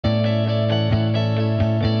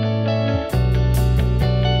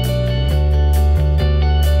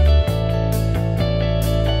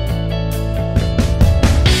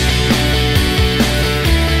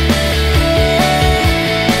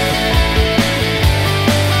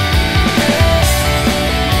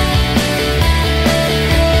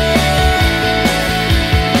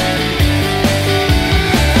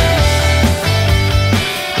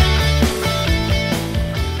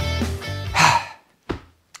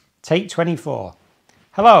Take 24.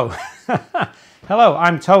 Hello. Hello,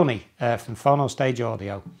 I'm Tony from Phonostage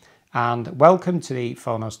Audio, and welcome to the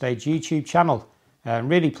Phonostage YouTube channel. I'm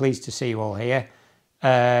really pleased to see you all here.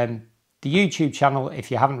 The YouTube channel,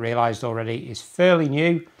 if you haven't realised already, is fairly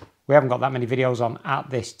new. We haven't got that many videos on at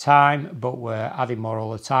this time, but we're adding more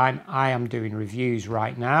all the time. I am doing reviews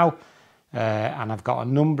right now, and I've got a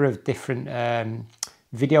number of different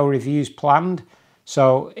video reviews planned.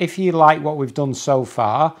 So if you like what we've done so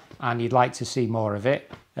far and you'd like to see more of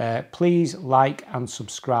it, please like and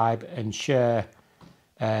subscribe and share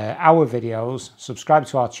our videos, subscribe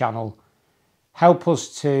to our channel, help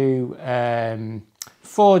us to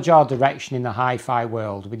forge our direction in the hi-fi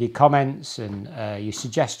world with your comments and your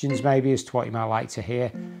suggestions maybe as to what you might like to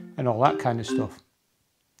hear and all that kind of stuff.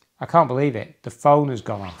 I can't believe it, the phone has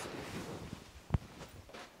gone off.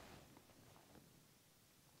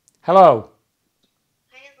 Hello.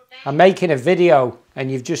 I'm making a video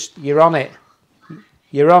and you're on it.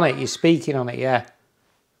 You're on it, you're speaking on it, yeah.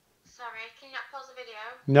 Sorry, can you not pause the video?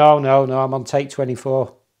 No, I'm on take 24. Oh,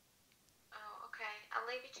 okay. I'll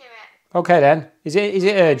leave you to it. Okay then. Is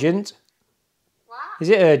it urgent? What? Is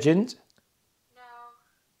it urgent?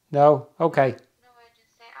 No. No? Okay. No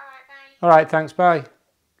urgency. Alright, bye. Alright, thanks, bye.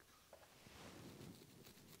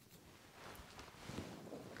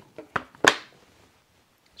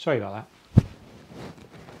 Sorry about that.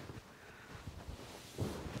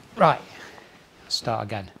 Right, let's start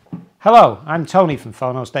again. Hello, I'm Tony from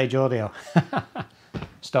Phonostage Audio.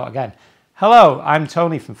 Start again. Hello, I'm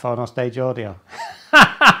Tony from Phonostage Audio.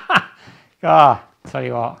 Tell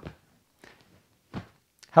you what.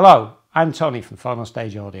 Hello, I'm Tony from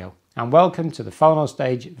Phonostage Audio, and welcome to the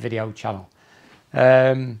Phonostage video channel.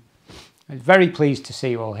 I'm very pleased to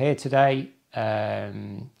see you all here today.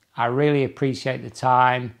 I really appreciate the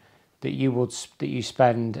time that you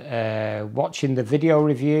spend watching the video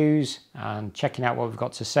reviews and checking out what we've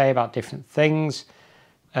got to say about different things.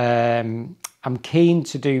 I'm keen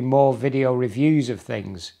to do more video reviews of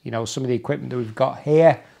things, you know, some of the equipment that we've got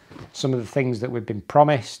here, some of the things that we've been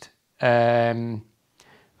promised. I'd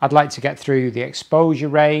like to get through the exposure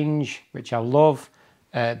range, which I love,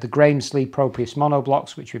 the Graham Proprius mono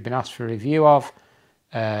blocks, which we've been asked for a review of,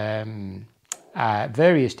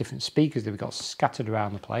 various different speakers that we've got scattered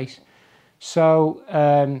around the place. So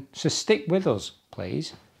stick with us,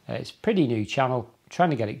 please. It's a pretty new channel, trying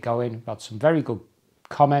to get it going. We've had some very good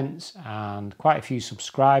comments and quite a few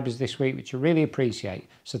subscribers this week, which I really appreciate.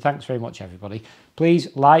 So thanks very much, everybody.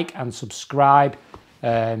 Please like and subscribe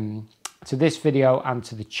to this video and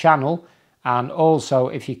to the channel. And also,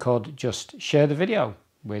 if you could, just share the video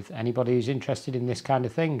with anybody who's interested in this kind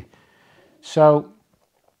of thing. So,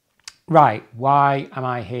 right, why am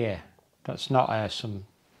I here? That's not some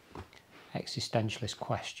existentialist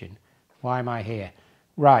question. Why am I here?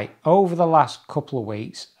 Right, over the last couple of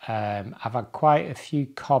weeks, I've had quite a few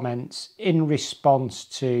comments in response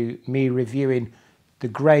to me reviewing the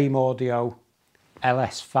Graham Audio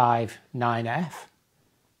LS6 9F,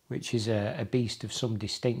 which is a beast of some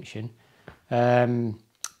distinction. And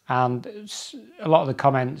a lot of the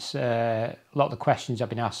comments, a lot of the questions I've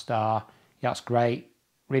been asked are, yeah, that's great,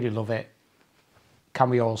 really love it. Can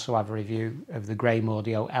we also have a review of the Graham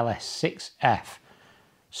Audio LS6F?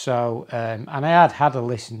 So, and I had a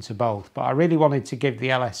listen to both, but I really wanted to give the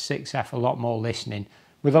LS6F a lot more listening,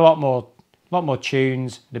 with a lot more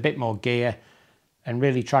tunes, and a bit more gear, and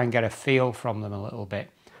really try and get a feel from them a little bit.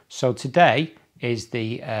 So today is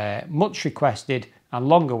the much requested and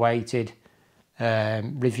long awaited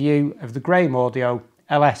review of the Graham Audio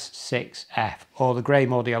LS6F, or the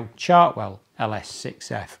Graham Audio Chartwell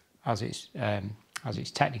LS6F, as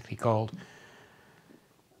it's technically called.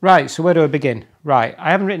 Right, so where do I begin? Right,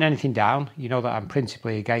 I haven't written anything down. You know that I'm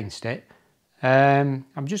principally against it. I'm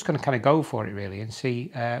just going to kind of go for it really and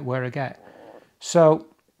see where I get. So,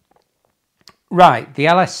 right, the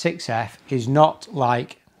LS6F is not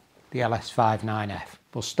like the LS6 9F.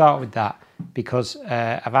 We'll start with that because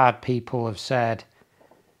I've had people have said,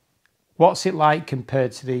 what's it like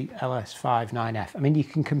compared to the LS6 9F? I mean, you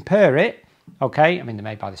can compare it, okay? I mean, they're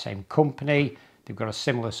made by the same company. They've got a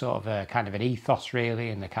similar sort of kind of an ethos really,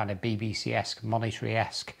 and the kind of BBC-esque,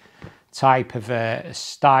 monetary-esque type of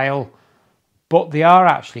style. But they are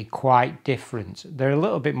actually quite different. They're a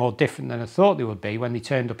little bit more different than I thought they would be when they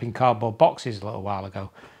turned up in cardboard boxes a little while ago.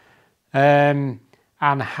 And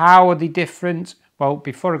how are they different? Well,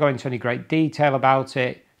 before I go into any great detail about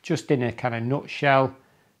it, just in a kind of nutshell,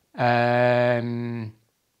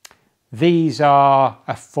 these are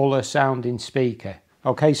a fuller sounding speaker.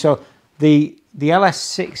 Okay, so the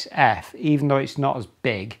LS6F, even though it's not as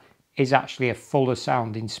big, is actually a fuller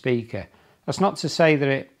sounding speaker. That's not to say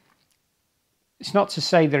that it's not to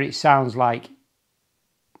say that it sounds like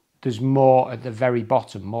there's more at the very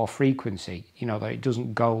bottom, more frequency, you know, that it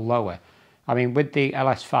doesn't go lower. I mean, with the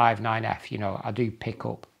LS5 9F, you know, I do pick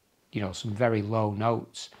up, you know, some very low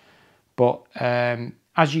notes. But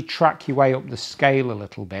as you track your way up the scale a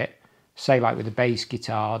little bit, say like with a bass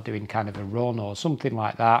guitar doing kind of a run or something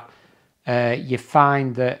like that, you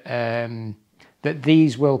find that that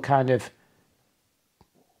these will kind of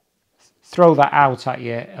throw that out at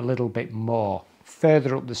you a little bit more.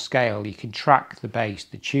 Further up the scale, you can track the bass,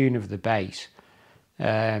 the tune of the bass.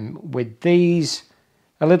 With these,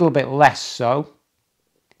 a little bit less so,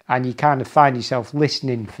 and you kind of find yourself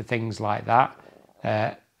listening for things like that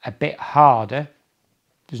a bit harder.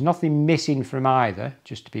 There's nothing missing from either,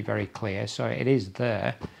 just to be very clear, so it is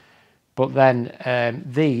there. But then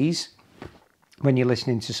these, when you're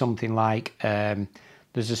listening to something like,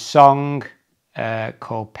 there's a song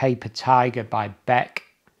called Paper Tiger by Beck,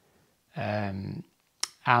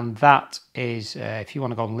 and that is, if you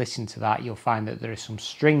want to go and listen to that, you'll find that there are some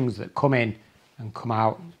strings that come in and come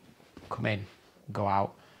out, come in, go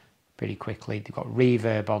out pretty quickly. They've got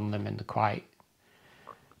reverb on them and they're quite...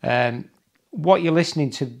 what you're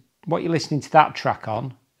listening to that track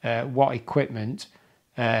on, what equipment,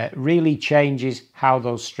 really changes how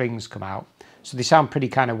those strings come out. So they sound pretty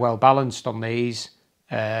kind of well balanced on these.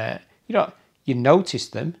 You know, you notice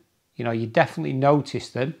them, you know, you definitely notice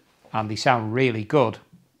them, and they sound really good.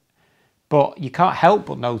 But you can't help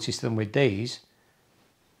but notice them with these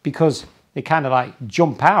because they kind of like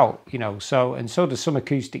jump out, you know. So, and so do some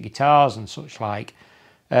acoustic guitars and such like,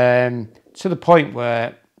 to the point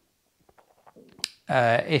where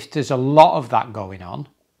if there's a lot of that going on,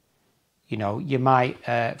 you know, you might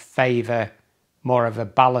favour more of a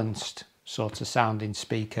balanced sort of sounding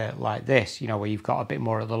speaker like this, you know, where you've got a bit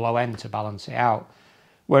more at the low end to balance it out.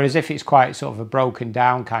 Whereas if it's quite sort of a broken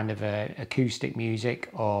down kind of acoustic music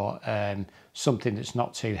or something that's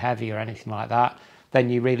not too heavy or anything like that, then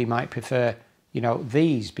you really might prefer, you know,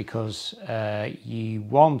 these, because you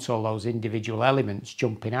want all those individual elements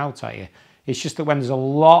jumping out at you. It's just that when there's a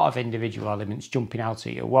lot of individual elements jumping out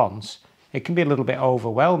at you at once, it can be a little bit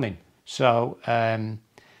overwhelming. So,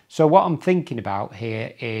 so what I'm thinking about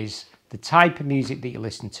here is the type of music that you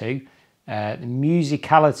listen to, the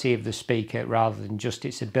musicality of the speaker rather than just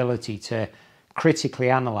its ability to critically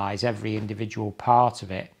analyse every individual part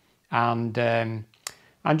of it, and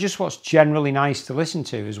just what's generally nice to listen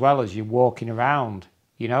to as well as you're walking around,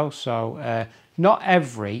 you know. So not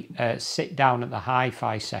every sit down at the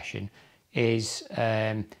hi-fi session is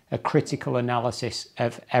a critical analysis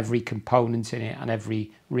of every component in it and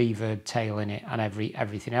every reverb tail in it and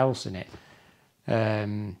everything else in it.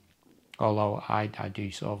 Although I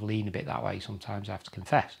do sort of lean a bit that way sometimes, I have to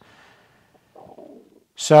confess.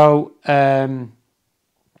 So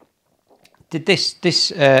did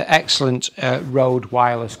this excellent Rode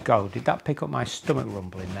Wireless Go, did that pick up my stomach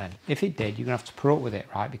rumbling then? If it did, you're going to have to put up with it,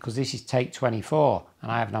 right? Because this is take 24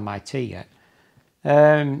 and I haven't had my tea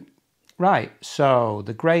yet. Right, so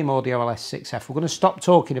the Graham Audio LS6F. We're going to stop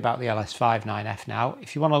talking about the LS5 9F now.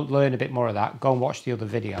 If you want to learn a bit more of that, go and watch the other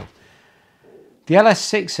video. The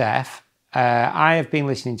LS6F, I have been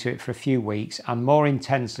listening to it for a few weeks, and more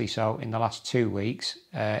intensely so in the last 2 weeks,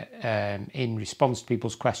 in response to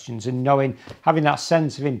people's questions and having that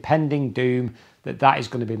sense of impending doom that is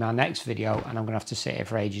going to be my next video and I'm going to have to sit here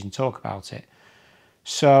for ages and talk about it.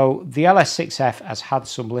 So the LS6F has had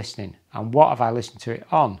some listening, and what have I listened to it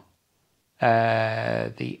on?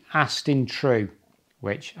 The Aston True,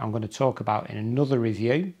 which I'm going to talk about in another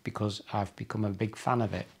review because I've become a big fan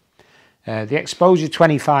of it. The Exposure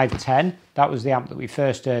 2510, that was the amp that we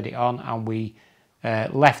first heard it on, and we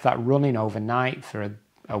left that running overnight for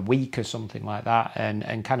a week or something like that,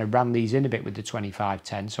 and kind of ran these in a bit with the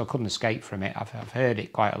 2510, so I couldn't escape from it. I've heard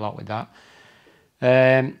it quite a lot with that.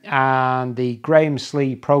 And the Graham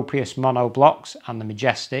Slee Proprius Mono Blocks and the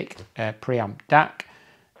Majestic preamp DAC.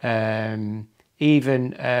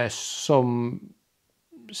 Even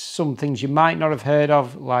some things you might not have heard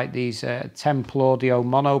of, like these Temple Audio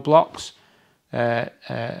Mono Blocks. A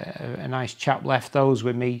nice chap left those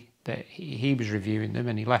with me, that he was reviewing them,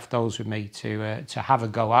 and he left those with me to have a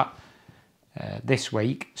go at this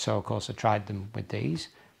week. So of course I tried them with these.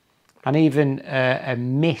 And even a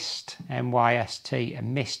Mist, M-Y-S-T, a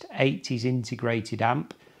Mist 80s integrated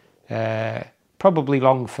amp. Probably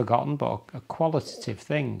long forgotten, but a qualitative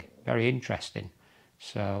thing, very interesting.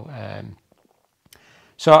 So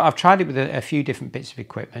so I've tried it with a few different bits of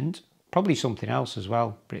equipment, probably something else as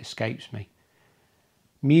well, but it escapes me.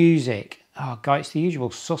 Music, oh God, it's the usual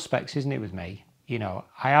suspects, isn't it, with me? You know,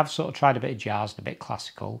 I have sort of tried a bit of jazz and a bit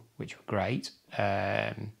classical, which were great.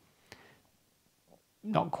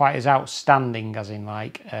 not quite as outstanding as in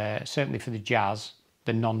like, certainly for the jazz,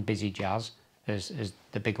 the non-busy jazz, as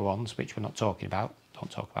the bigger ones, which we're not talking about. Don't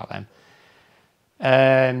talk about them.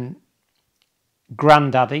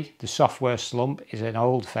 Grandaddy, the Software Slump, is an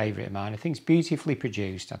old favourite of mine. I think it's beautifully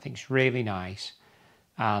produced. I think it's really nice.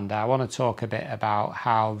 And I want to talk a bit about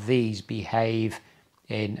how these behave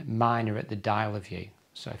in minor at the dial of view.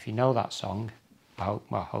 So if you know that song, I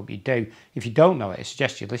hope you do. If you don't know it, I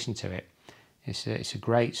suggest you listen to it. It's a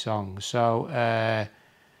great song. So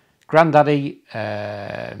Grandaddy,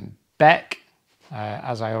 Beck,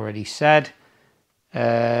 as I already said.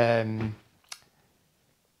 The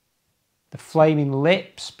Flaming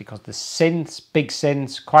Lips, because the synths, big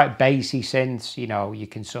synths, quite bassy synths, you know, you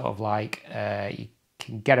can sort of like, you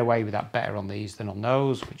can get away with that better on these than on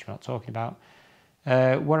those, which we're not talking about.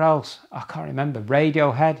 What else? I can't remember.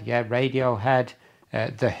 Radiohead, yeah, Radiohead.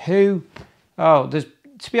 The Who. Oh,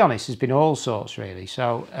 to be honest, there's been all sorts really.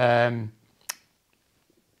 So, and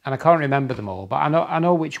I can't remember them all, but I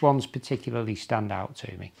know which ones particularly stand out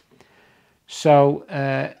to me. So,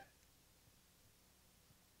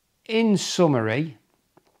 in summary,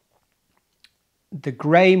 the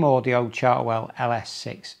Graham Audio Chartwell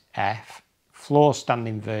LS6F, floor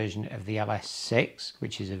standing version of the LS6,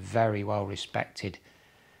 which is a very well respected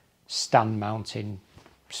stand mounting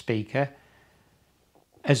speaker,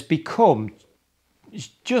 has become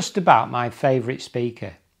just about my favourite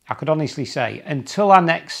speaker. I could honestly say, until I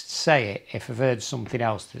next say it, if I've heard something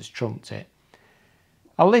else that's trumped it.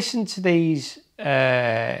 I'll listen to these.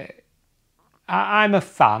 I'm a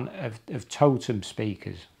fan of totem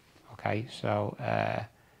speakers. Okay, so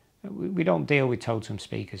we don't deal with totem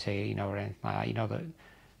speakers here, you know, or anything like that, you know that.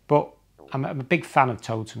 But I'm a big fan of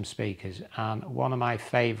totem speakers, and one of my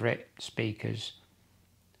favourite speakers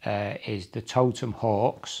is the Totem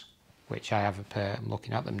Hawks, which I have a pair. I'm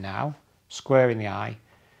looking at them now, square in the eye.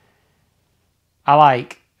 I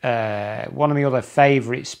like one of my other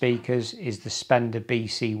favourite speakers is the Spender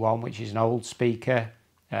BC1, which is an old speaker,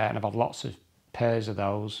 and I've had lots of pairs of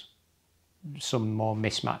those, some more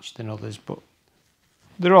mismatched than others, but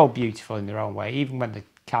they're all beautiful in their own way. Even when the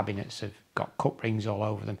cabinets have got cup rings all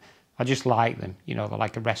over them, I just like them. You know, they're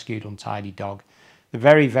like a rescued untidy dog. They're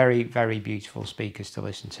very, very, very beautiful speakers to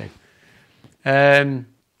listen to. And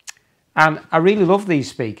I really love these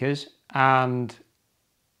speakers and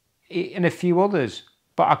a few others,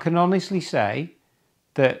 but I can honestly say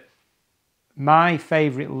that my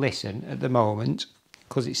favourite listen at the moment,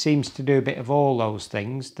 because it seems to do a bit of all those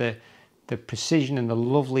things, the precision and the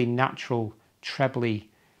lovely natural trebly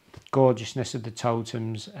gorgeousness of the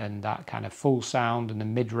totems and that kind of full sound and the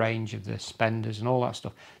mid-range of the Spenders and all that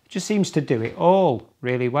stuff, it just seems to do it all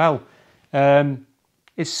really well.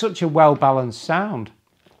 It's such a well-balanced sound.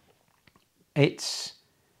 It's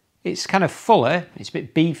kind of fuller, it's a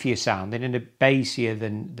bit beefier sounding and a bit bassier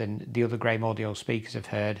than the other Graham Audio speakers I've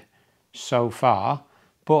heard so far,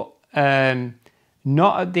 but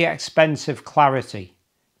not at the expense of clarity.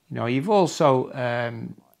 You know, you've also,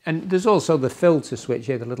 and there's also the filter switch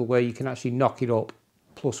here, the little where you can actually knock it up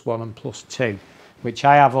 +1 and +2, which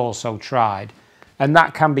I have also tried. And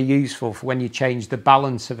that can be useful for when you change the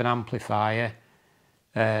balance of an amplifier.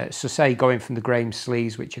 So say going from the Graham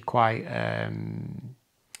sleeves, which are quite,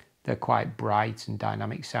 they're quite bright and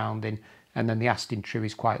dynamic sounding, and then the Aston True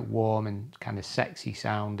is quite warm and kind of sexy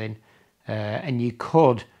sounding. And you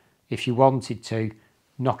could, if you wanted to,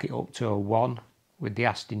 knock it up to a 1 with the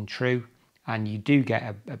Aston True, and you do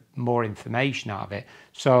get a more information out of it.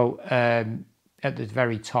 So at the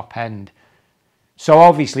very top end. So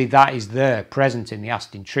obviously that is there, present in the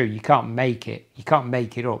Aston True. You can't make it. You can't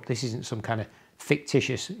make it up. This isn't some kind of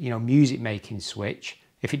fictitious, you know, music making switch.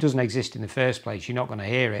 If it doesn't exist in the first place, you're not going to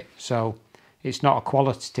hear it. So it's not a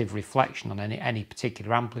qualitative reflection on any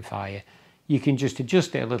particular amplifier. You can just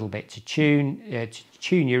adjust it a little bit to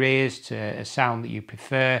tune your ears to a sound that you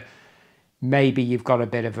prefer. Maybe you've got a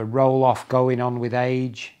bit of a roll-off going on with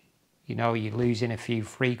age. You know, you're losing a few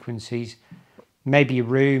frequencies. Maybe your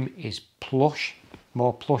room is plush,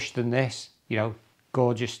 more plush than this. You know,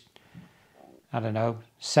 gorgeous, I don't know,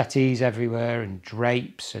 settees everywhere and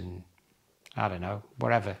drapes and, I don't know,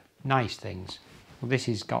 whatever, nice things. Well, this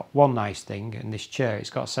has got one nice thing, and this chair, it's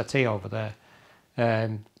got a settee over there.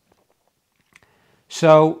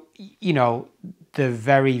 So, you know, they're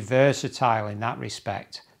very versatile in that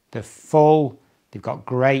respect. They're full, they've got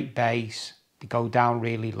great bass, they go down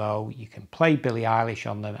really low. You can play Billie Eilish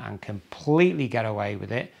on them and completely get away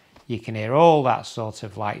with it. You can hear all that sort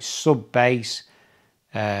of like sub bass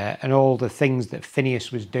and all the things that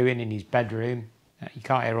Phineas was doing in his bedroom. You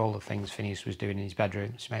can't hear all the things Phineas was doing in his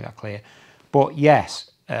bedroom, to make that clear. But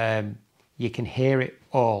yes, you can hear it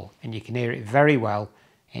all, and you can hear it very well.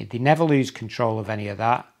 They never lose control of any of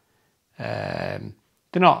that. They're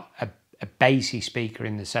not a bassy speaker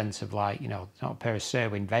in the sense of like, you know, not a pair of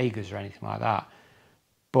Serwin Vegas or anything like that.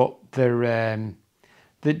 But they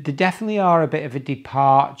definitely are a bit of a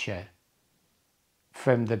departure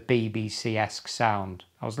from the BBC-esque sound.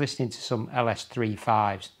 I was listening to some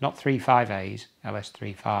LS35s, not 35As,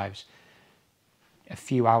 LS35s, a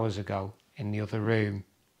few hours ago in the other room,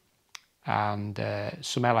 and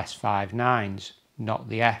some LS59s, not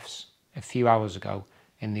the Fs, a few hours ago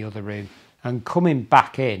in the other room, and coming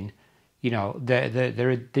back in, you know,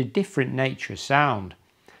 they're a different nature of sound.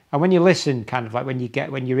 And when you listen, kind of like when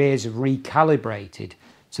your ears are recalibrated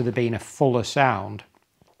to there being a fuller sound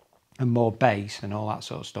and more bass and all that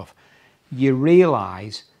sort of stuff, you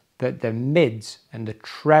realise that the mids and the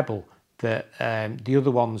treble that the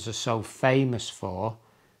other ones are so famous for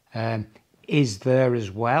is there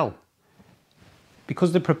as well.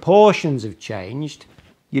 Because the proportions have changed,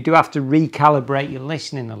 you do have to recalibrate your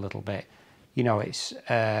listening a little bit. You know, it's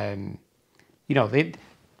you know,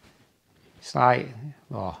 it's like,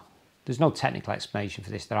 oh, there's no technical explanation for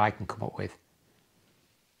this that I can come up with.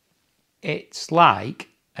 It's like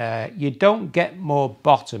you don't get more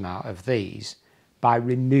bottom out of these by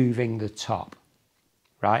removing the top,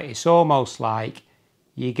 right? It's almost like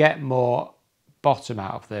you get more bottom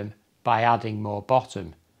out of them by adding more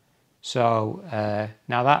bottom. So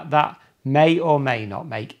now that may or may not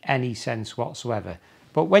make any sense whatsoever.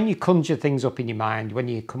 But when you conjure things up in your mind, when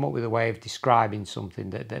you come up with a way of describing something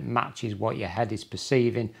that matches what your head is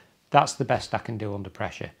perceiving, that's the best I can do under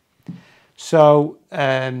pressure. So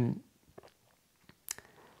have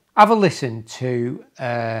a listen to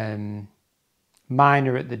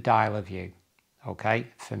Minor at the Dial of You, okay,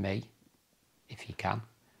 for me, if you can.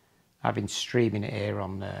 I've been streaming it here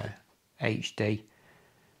on HD.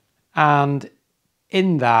 And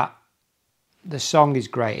in that, the song is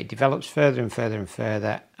great. It develops further and further and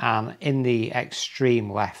further. And in the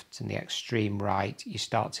extreme left and the extreme right, you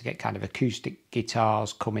start to get kind of acoustic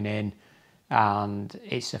guitars coming in. And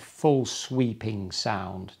it's a full sweeping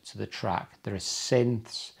sound to the track. There are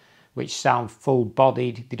synths which sound full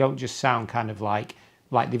bodied. They don't just sound kind of like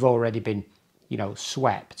they've already been, you know,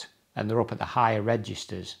 swept and they're up at the higher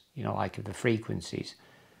registers, you know, like of the frequencies.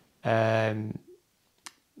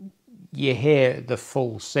 You hear the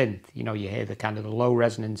full synth, you know, you hear the kind of the low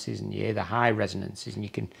resonances and you hear the high resonances, and you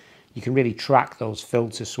can really track those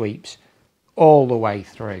filter sweeps all the way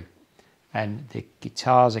through. And the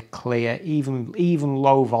guitars are clear, even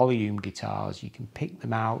low volume guitars, you can pick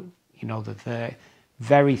them out, you know, they're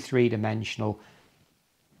very three-dimensional,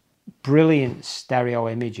 brilliant stereo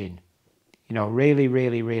imaging, you know, really,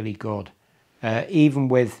 really, really good. Even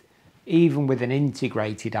with an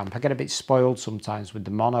integrated amp. I get a bit spoiled sometimes with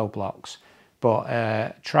the mono blocks,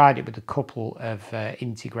 but tried it with a couple of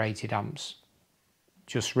integrated amps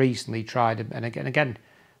just recently. Tried them, and again,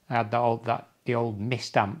 I had the old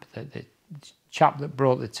Mist amp. The chap that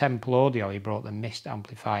brought the Temple Audio, he brought the Mist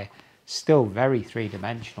amplifier. Still very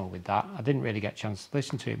three-dimensional with that. I didn't really get a chance to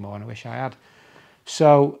listen to it more, and I wish I had.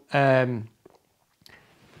 So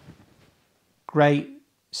great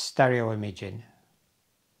stereo imaging.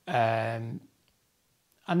 I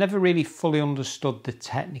never really fully understood the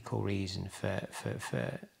technical reason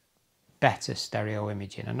for better stereo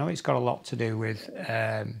imaging. I know it's got a lot to do with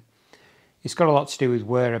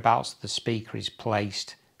whereabouts the speaker is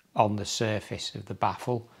placed on the surface of the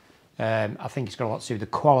baffle. I think it's got a lot to do with the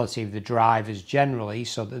quality of the drivers generally,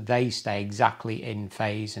 so that they stay exactly in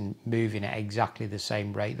phase and moving at exactly the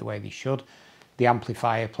same rate the way they should. The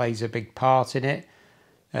amplifier plays a big part in it.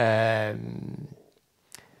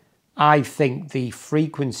 I think the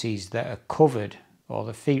frequencies that are covered, or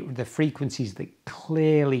the frequencies that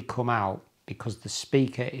clearly come out because the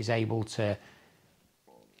speaker is able to,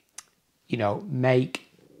 you know, make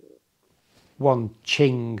one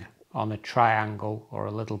ching on a triangle or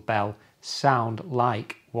a little bell sound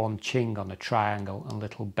like one ching on a triangle and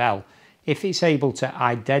little bell. If it's able to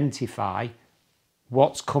identify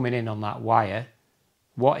what's coming in on that wire,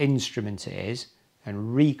 what instrument it is,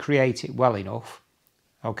 and recreate it well enough,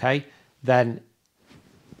 okay, then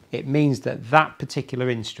it means that that particular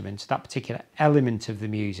instrument, that particular element of the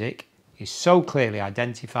music is so clearly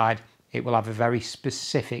identified, it will have a very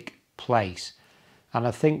specific place. And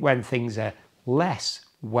I think when things are less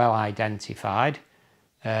well identified,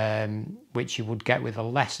 which you would get with a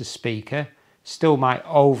lesser speaker, still might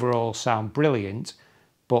overall sound brilliant,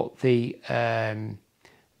 but the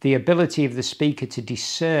ability of the speaker to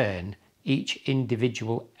discern each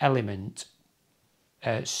individual element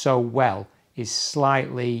so well is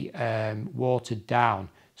slightly watered down.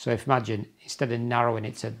 So if imagine, instead of narrowing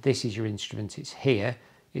it to this is your instrument, it's here,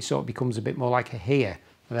 it sort of becomes a bit more like a here,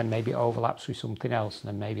 and then maybe it overlaps with something else, and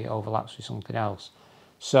then maybe it overlaps with something else.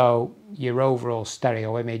 So your overall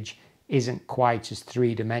stereo image isn't quite as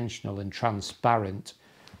three-dimensional and transparent.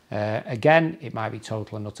 Again, it might be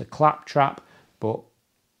total and utter claptrap, but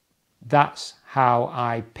that's how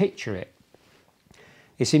I picture it.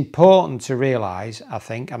 It's important to realise, I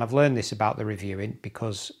think, and I've learned this about the reviewing,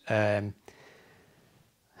 because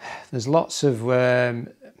there's lots of... I'm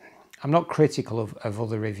not critical of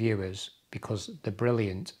other reviewers, because they're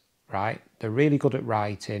brilliant, right? They're really good at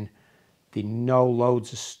writing. They know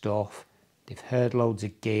loads of stuff. They've heard loads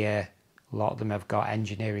of gear. A lot of them have got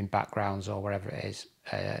engineering backgrounds or whatever it is.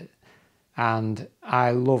 And I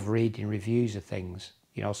love reading reviews of things.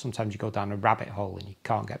 You know, sometimes you go down a rabbit hole and you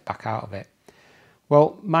can't get back out of it.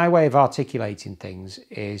 Well, my way of articulating things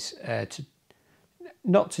is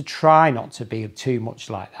not to be too much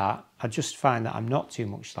like that. I just find that I'm not too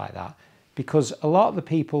much like that, because a lot of the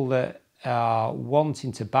people that are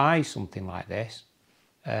wanting to buy something like this,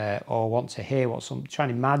 or want to hear trying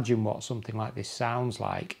to imagine what something like this sounds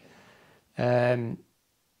like, kind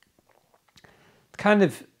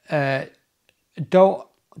of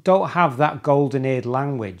don't have that golden-eared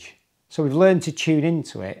language. So we've learned to tune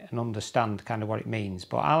into it and understand kind of what it means.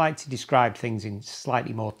 But I like to describe things in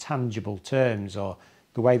slightly more tangible terms, or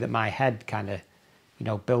the way that my head kind of, you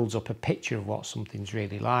know, builds up a picture of what something's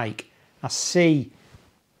really like. I see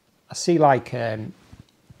like a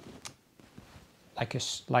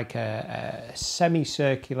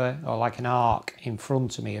semicircular, or like an arc in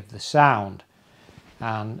front of me of the sound,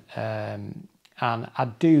 and I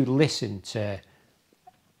do listen to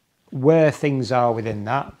where things are within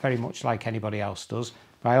that, very much like anybody else does.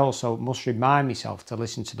 But I also must remind myself to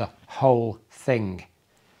listen to the whole thing.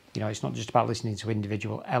 You know, it's not just about listening to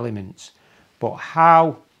individual elements, but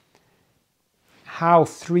how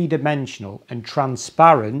three-dimensional and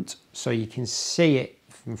transparent, so you can see it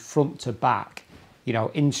from front to back. You know,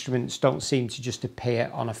 instruments don't seem to just appear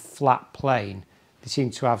on a flat plane. They seem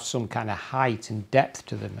to have some kind of height and depth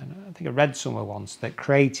to them. And I think I read somewhere once that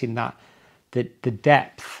creating that, the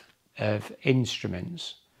depth of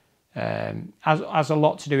instruments has a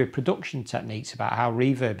lot to do with production techniques, about how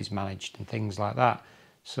reverb is managed and things like that.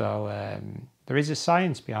 So there is a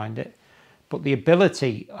science behind it, but the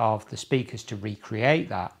ability of the speakers to recreate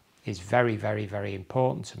that is very, very, very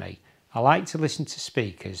important to me. I like to listen to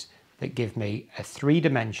speakers that give me a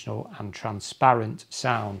three-dimensional and transparent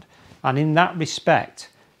sound, and in that respect,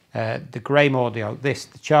 the Graham Audio, the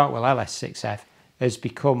Chartwell LS6F, has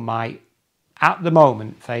become my, at the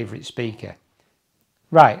moment, favourite speaker.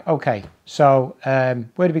 Right, okay, so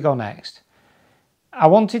where do we go next? I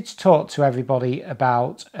wanted to talk to everybody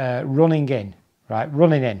about running in, right?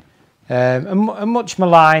 Running in. A much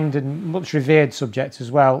maligned and much revered subject as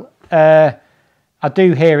well. I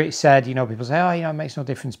do hear it said, you know, people say, oh, you know, it makes no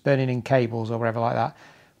difference burning in cables or whatever like that.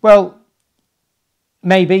 Well,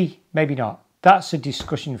 maybe, maybe not. That's a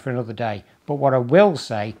discussion for another day. But what I will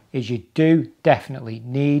say is you do definitely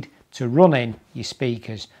need to run in your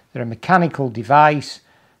speakers. They're a mechanical device.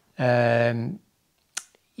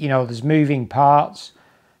 You know, there's moving parts,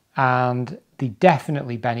 and they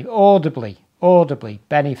definitely audibly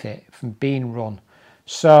benefit from being run.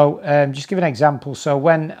 So just give an example. So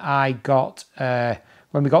when we got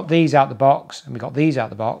these out the box, and we got these out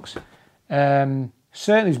the box,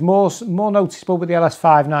 certainly it's more noticeable with the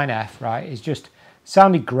LS59F, right? It's just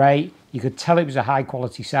sounded great. You could tell it was a high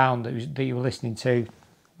quality sound that you were listening to.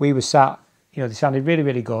 We were sat, you know, they sounded really,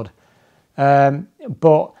 really good.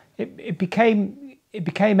 But it became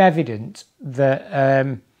evident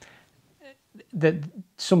that that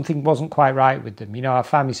something wasn't quite right with them. You know, I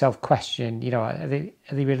found myself questioning, you know, are they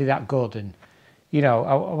really that good? And, you know,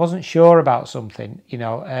 I wasn't sure about something. You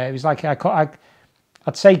know, it was like I'd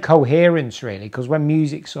say coherence, really, because when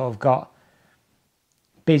music sort of got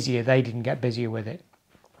busier, they didn't get busier with it.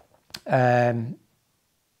 And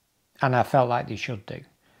I felt like they should do.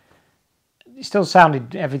 It still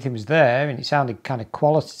sounded, everything was there, and it sounded kind of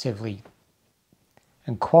qualitatively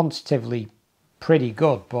and quantitatively pretty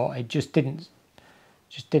good, but it just didn't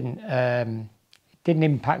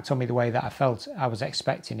impact on me the way that I felt I was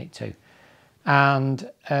expecting it to. And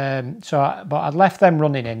but I'd left them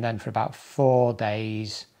running in then for about 4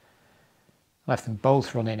 days. Left them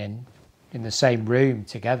both running in the same room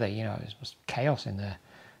together. You know, it was chaos in there.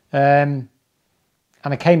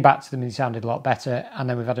 And I came back to them and they sounded a lot better. And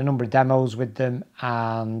then we've had a number of demos with them,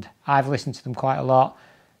 and I've listened to them quite a lot.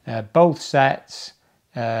 Both sets,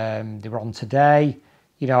 they were on today.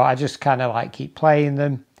 You know, I just kind of like keep playing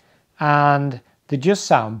them, and they just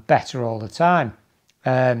sound better all the time.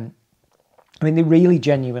 I mean, they really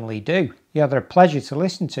genuinely do. Yeah, they're a pleasure to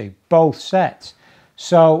listen to, both sets.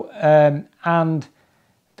 So, and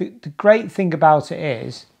the great thing about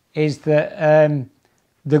it is that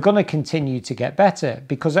they're going to continue to get better,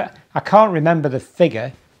 because I can't remember the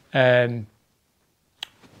figure. The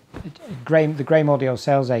Graham Audio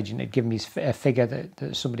sales agent had given me a figure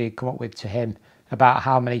that somebody had come up with to him about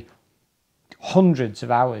how many hundreds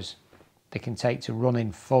of hours they can take to run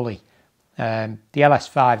in fully. The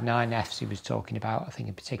LS59Fs he was talking about, I think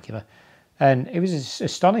in particular, and it was an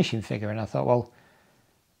astonishing figure. And I thought, well,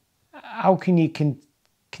 how can you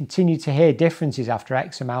continue to hear differences after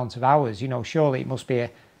X amount of hours? You know, surely it must be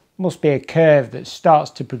a curve that starts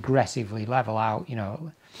to progressively level out. You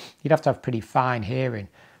know, you'd have to have pretty fine hearing.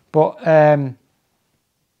 But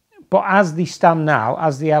as they stand now,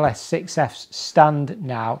 as the LS6Fs stand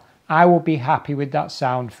now, I will be happy with that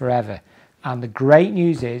sound forever. And the great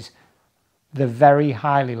news is they're very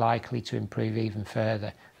highly likely to improve even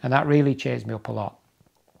further, and that really cheers me up a lot.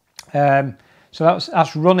 So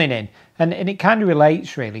that's running in, and it kind of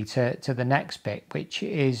relates really to the next bit, which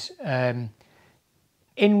is in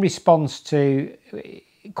response to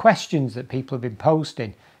questions that people have been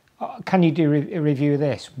posting. Can you do a review of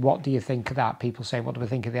this? What do you think of that? People say, what do we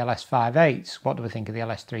think of the LS58s? What do we think of the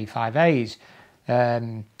LS35As?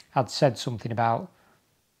 I'd said something about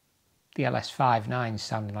the LS59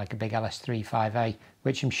 sounding like a big LS35A,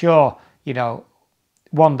 which I'm sure, you know,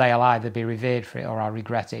 one day I'll either be revered for it or I'll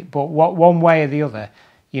regret it. But one way or the other,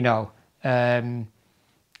 you know, I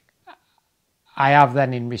have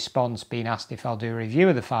then in response been asked if I'll do a review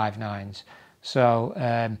of the 5.9s. So,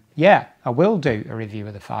 yeah, I will do a review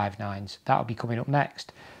of the 5.9s. That'll be coming up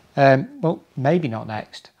next. Well, maybe not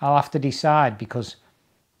next. I'll have to decide, because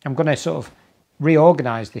I'm going to sort of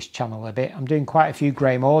reorganise this channel a bit. I'm doing quite a few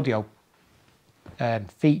Graham Audio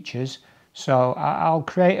features, so I'll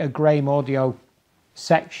create a Graham Audio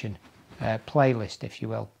section, playlist, if you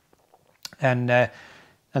will, and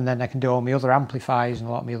then I can do all my other amplifiers and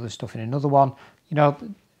a lot of my other stuff in another one. You know,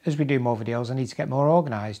 as we do more videos, I need to get more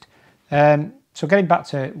organised. So getting back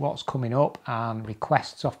to what's coming up and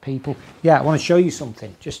requests off people, yeah, I want to show you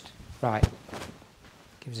something. Just right,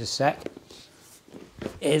 give us a sec.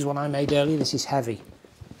 Here's one I made earlier. This is heavy.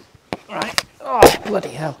 Right. Oh, bloody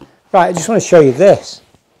hell. Right, I just want to show you this.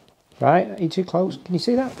 Right, are you too close? Can you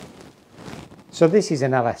see that? So this is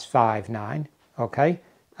an LS59, okay?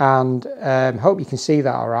 And hope you can see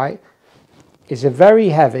that all right. It's a very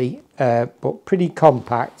heavy but pretty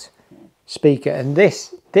compact speaker. And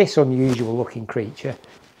this unusual looking creature,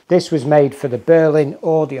 this was made for the Berlin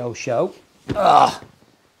Audio Show. Ugh, I'm going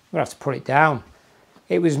to have to put it down.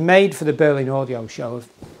 It was made for the Berlin Audio Show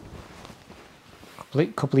a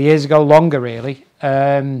couple of years ago, longer really.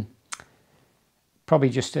 Probably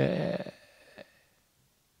just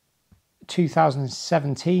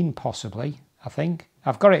 2017 possibly, I think.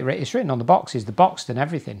 I've got it, it's written on the boxes, the boxed and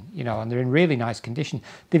everything, you know, and they're in really nice condition.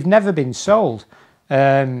 They've never been sold.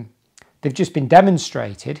 They've just been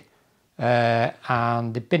demonstrated,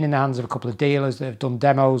 and they've been in the hands of a couple of dealers that have done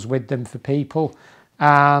demos with them for people,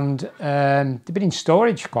 and they've been in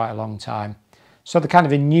storage for quite a long time. So they're kind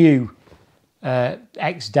of a new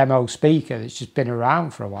ex-demo speaker that's just been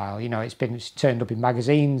around for a while. You know, it's turned up in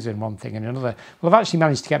magazines and one thing and another. Well, I've actually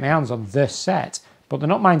managed to get my hands on this set, but they're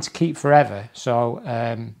not mine to keep forever, so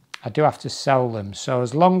I do have to sell them. So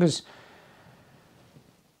as long as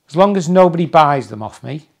nobody buys them off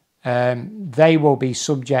me, they will be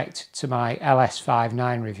subject to my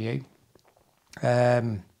LS59 review.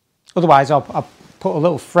 Otherwise, I'll put a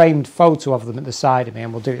little framed photo of them at the side of me,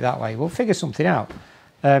 and we'll do it that way. We'll figure something out.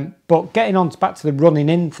 But getting on back to the running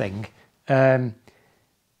in thing,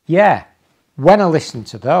 yeah, when I listened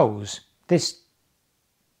to those, this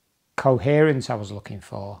coherence I was looking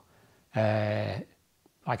for, it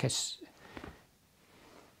was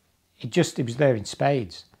there in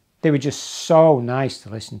spades. They were just so nice to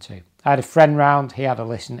listen to. I had a friend round, he had a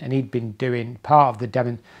listen, and he'd been doing part of the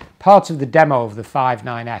demo of the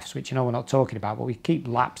 5.9Fs, which I know we're not talking about, but we keep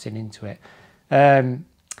lapsing into it.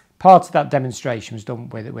 Part of that demonstration was done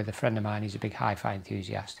with a friend of mine. He's a big hi-fi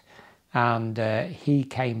enthusiast, and he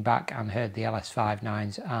came back and heard the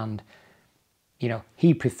LS59s, and you know,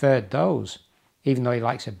 he preferred those, even though he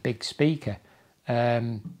likes a big speaker.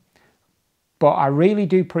 But I really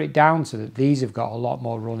do put it down to that these have got a lot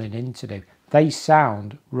more running in to do. They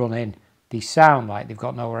sound run in. They sound like they've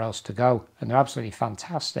got nowhere else to go, and they're absolutely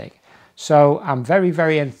fantastic. So I'm very,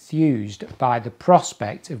 very enthused by the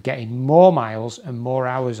prospect of getting more miles and more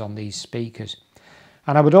hours on these speakers.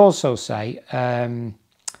 And I would also say,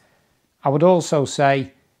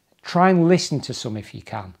 try and listen to some if you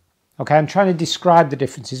can. Okay, I'm trying to describe the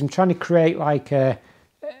differences. I'm trying to create like a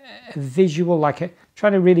visual,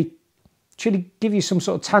 trying to really give you some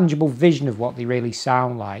sort of tangible vision of what they really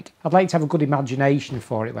sound like. I'd like to have a good imagination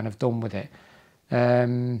for it when I've done with it.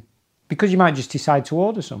 Because you might just decide to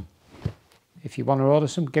order some. If you want to order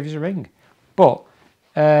some, give us a ring. But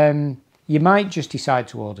you might just decide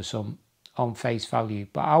to order some on face value.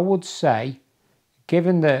 But I would say,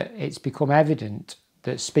 given that it's become evident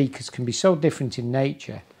that speakers can be so different in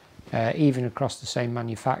nature, even across the same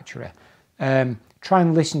manufacturer, try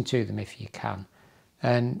and listen to them if you can.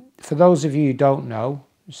 And for those of you who don't know,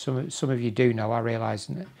 some of you do know, I realise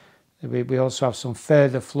that we also have some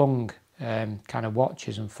further flung kind of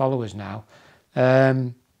watchers and followers now.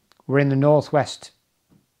 We're in the northwest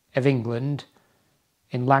of England,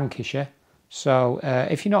 in Lancashire. So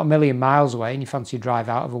if you're not a million miles away and you fancy a drive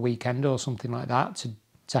out of a weekend or something like that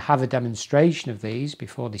to have a demonstration of these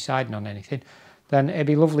before deciding on anything, then it'd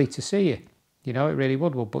be lovely to see you. You know, it really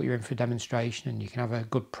would. We'll put you in for a demonstration and you can have a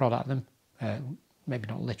good prod at them. Maybe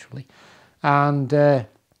not literally. And,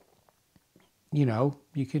 you know,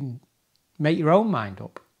 you can make your own mind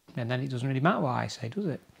up. And then it doesn't really matter what I say, does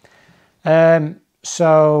it?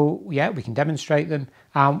 So, yeah, we can demonstrate them.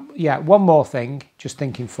 Yeah, one more thing, just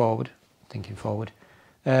thinking forward.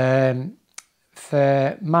 With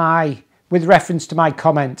reference to my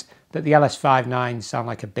comment that the LS59s sound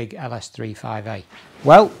like a big LS35A.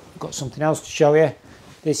 Well, I've got something else to show you.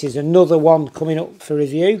 This is another one coming up for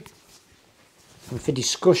review and for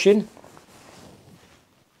discussion.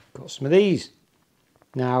 Got some of these.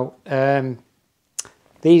 Now,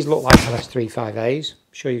 these look like LS35As. I'm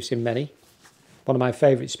sure you've seen many. One of my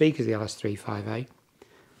favourite speakers, the LS35A.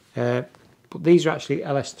 But these are actually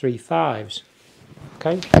LS35s.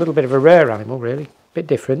 Okay, a little bit of a rare animal, really. A bit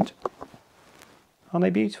different. Aren't they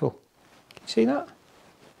beautiful? Can you see that?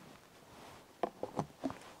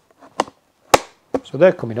 So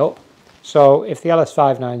they're coming up. So if the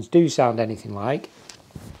LS59s do sound anything like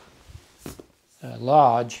a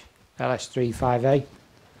large LS35A,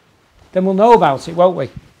 then we'll know about it, won't we?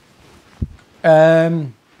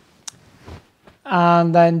 And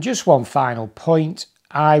then just one final point,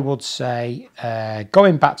 I would say,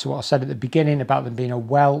 going back to what I said at the beginning about them being a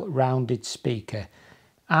well-rounded speaker,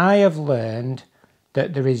 I have learned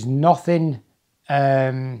that there is nothing,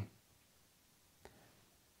 they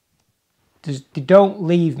don't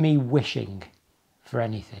leave me wishing for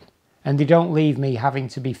anything, and they don't leave me having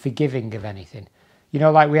to be forgiving of anything. You know,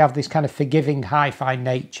 like we have this kind of forgiving hi-fi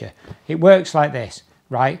nature. It works like this,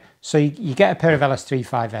 right? So you get a pair of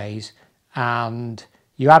LS35As and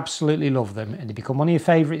you absolutely love them and they become one of your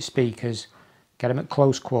favourite speakers, get them at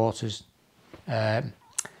close quarters.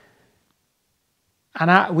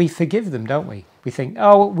 We forgive them, don't we? We think,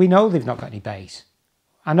 oh, we know they've not got any bass.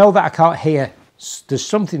 I know that I can't hear, there's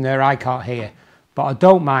something there I can't hear, but I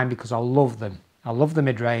don't mind because I love them. I love the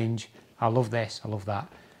mid-range, I love this, I love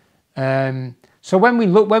that. So when we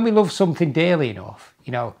love something dearly enough,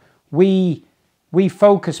 you know, we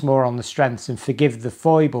focus more on the strengths and forgive the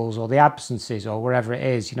foibles or the absences or wherever it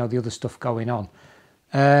is, you know, the other stuff going on.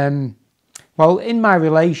 Well, in my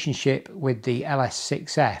relationship with the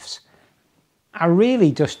LS6Fs, I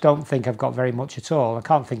really just don't think I've got very much at all. I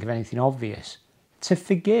can't think of anything obvious to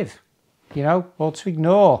forgive, you know, or to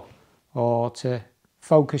ignore, or to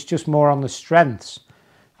focus just more on the strengths.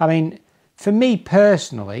 I mean, for me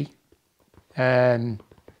personally, I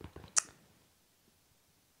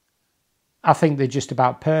think they're just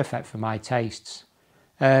about perfect for my tastes.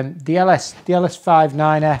 The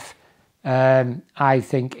LS59F, I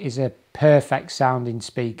think, is a perfect sounding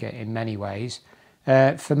speaker in many ways.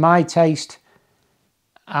 For my taste,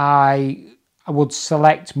 I would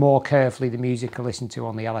select more carefully the music I listen to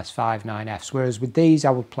on the LS59Fs, whereas with these I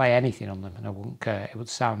would play anything on them and I wouldn't care. It would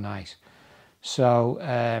sound nice. So,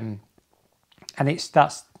 and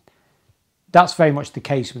that's very much the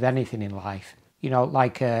case with anything in life. You know,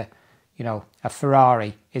 like a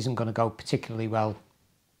Ferrari isn't going to go particularly well,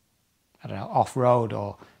 I don't know, off-road,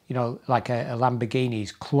 or, you know, like a Lamborghini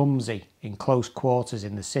is clumsy in close quarters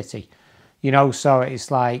in the city. You know, so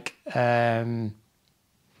it's like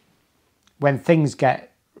when things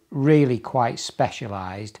get really quite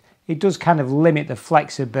specialised, it does kind of limit the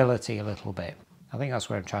flexibility a little bit. I think that's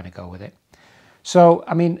where I'm trying to go with it. So,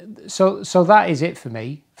 I mean, so that is it for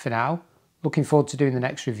me for now. Looking forward to doing the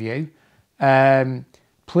next review.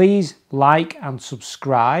 Please like and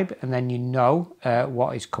subscribe, and then you know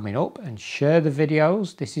what is coming up, and share the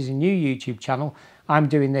videos. This is a new YouTube channel. I'm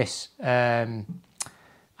doing this kind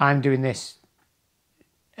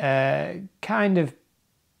of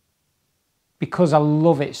because I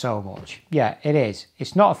love it so much. Yeah, it is.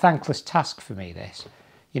 It's not a thankless task for me, this.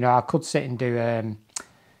 You know, I could sit and do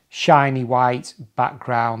shiny white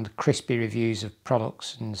background, crispy reviews of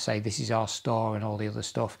products and say this is our store and all the other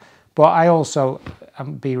stuff. But I also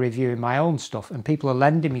be reviewing my own stuff, and people are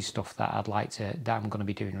lending me stuff that I'm going to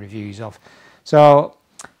be doing reviews of. So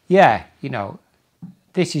yeah, you know,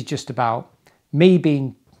 this is just about me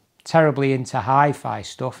being terribly into hi-fi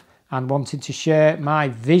stuff and wanting to share my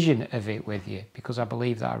vision of it with you, because I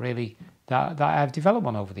believe that that I've developed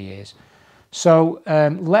one over the years. So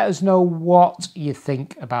let us know what you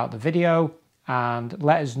think about the video, and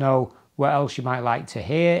let us know what else you might like to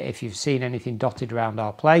hear, if you've seen anything dotted around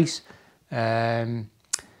our place. And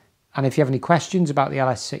if you have any questions about the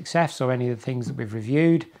LS6Fs or any of the things that we've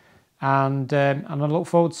reviewed. And I look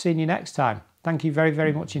forward to seeing you next time. Thank you very,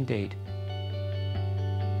 very much indeed.